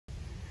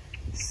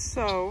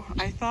So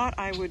I thought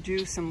I would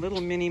do some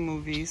little mini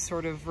movies,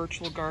 sort of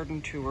virtual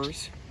garden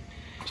tours,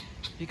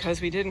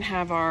 because we didn't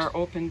have our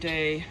open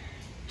day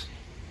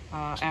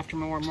after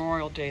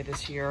Memorial Day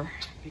this year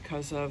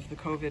because of the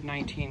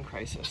COVID-19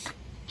 crisis.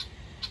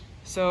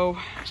 So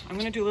I'm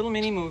going to do little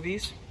mini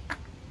movies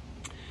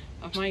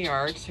of my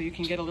yard so you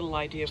can get a little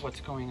idea of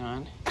what's going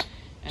on.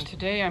 And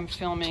today I'm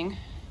filming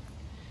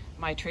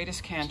my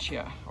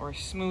Tradescantia, or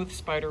smooth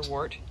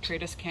spiderwort,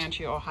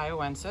 Tradescantia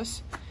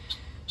ohiensis.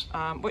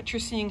 What you're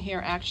seeing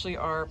here actually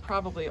are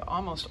probably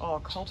almost all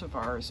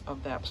cultivars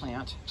of that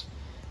plant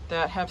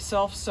that have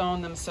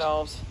self-sown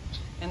themselves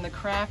in the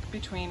crack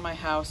between my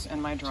house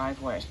and my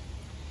driveway.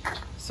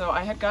 So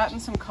I had gotten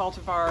some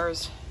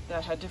cultivars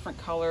that had different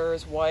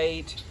colors,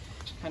 white,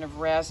 kind of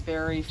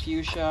raspberry,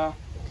 fuchsia,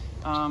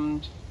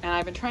 and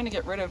I've been trying to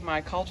get rid of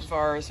my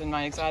cultivars and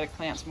my exotic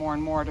plants more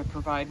and more to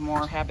provide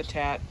more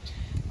habitat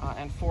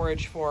and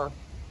forage for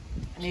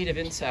native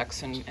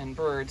insects and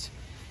birds.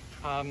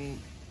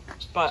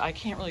 But I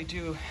can't really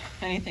do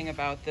anything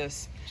about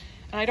this,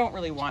 and I don't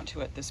really want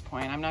to at this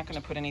point. I'm not going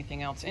to put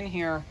anything else in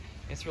here.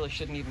 This really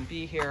shouldn't even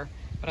be here,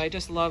 but I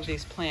just love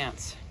these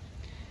plants.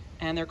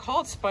 And they're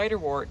called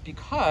spiderwort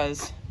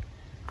because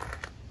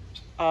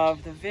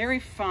of the very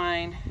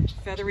fine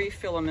feathery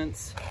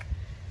filaments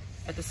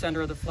at the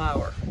center of the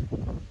flower.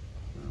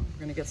 We're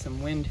going to get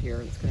some wind here.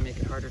 That's going to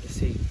make it harder to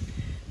see.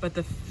 But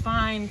the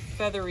fine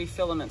feathery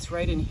filaments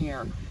right in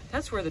here,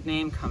 that's where the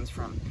name comes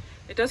from.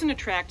 It doesn't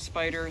attract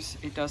spiders.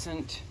 It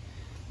doesn't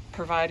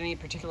provide any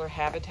particular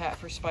habitat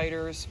for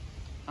spiders.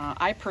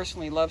 I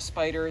personally love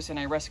spiders, and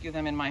I rescue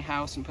them in my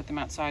house and put them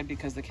outside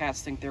because the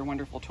cats think they're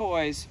wonderful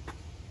toys.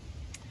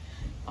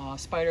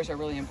 Spiders are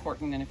really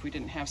important, and if we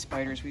didn't have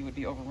spiders, we would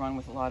be overrun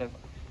with a lot of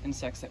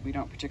insects that we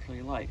don't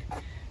particularly like.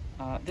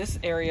 This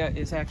area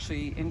is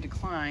actually in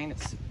decline.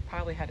 It's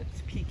probably had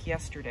its peak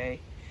yesterday.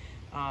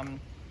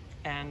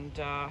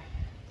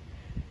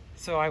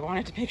 So I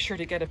wanted to make sure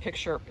to get a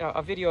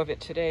video of it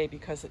today,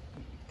 because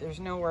there's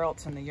nowhere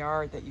else in the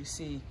yard that you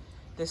see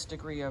this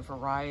degree of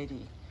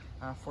variety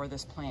for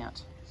this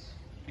plant.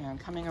 And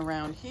coming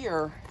around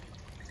here,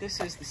 this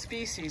is the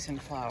species in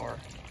flower.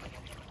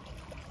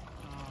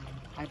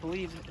 I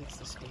believe it's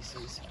the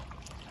species.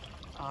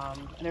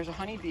 And there's a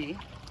honeybee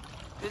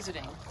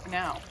visiting.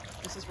 Now,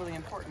 this is really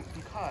important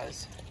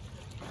because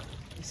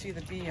you see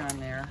the bee on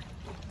there,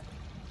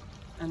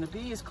 and the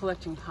bee is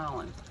collecting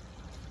pollen.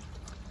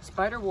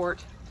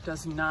 Spiderwort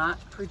does not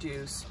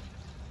produce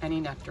any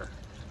nectar.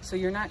 So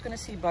you're not going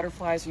to see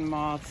butterflies and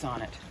moths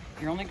on it.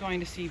 You're only going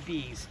to see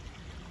bees.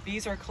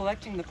 Bees are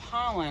collecting the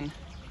pollen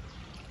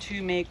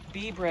to make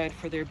bee bread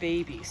for their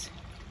babies.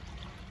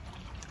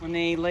 When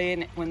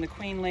the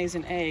queen lays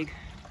an egg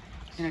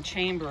in a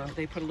chamber,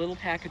 they put a little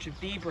package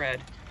of bee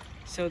bread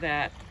so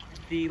that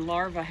the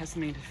larva has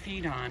something to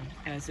feed on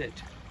as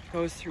it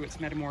goes through its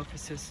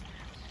metamorphosis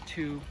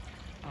to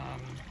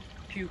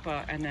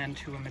pupa and then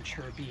to a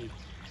mature bee.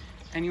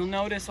 And you'll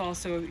notice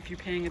also, if you're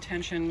paying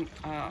attention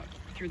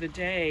through the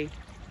day,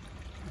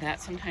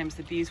 that sometimes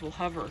the bees will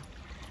hover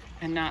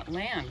and not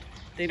land.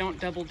 They don't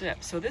double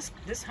dip. So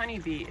this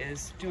honeybee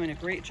is doing a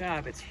great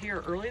job. It's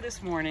here early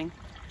this morning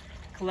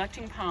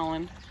collecting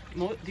pollen.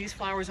 These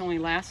flowers only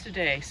last a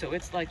day, so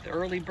it's like the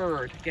early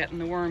bird getting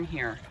the worm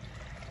here.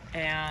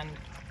 And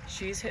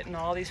she's hitting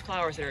all these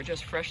flowers that are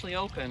just freshly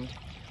opened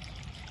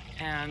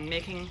and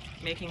making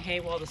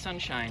hay while the sun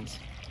shines.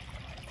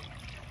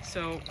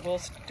 So we'll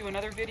do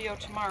another video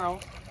tomorrow.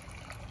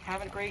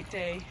 Have a great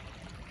day.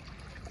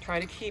 Try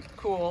to keep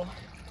cool.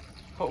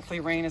 Hopefully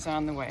rain is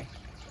on the way.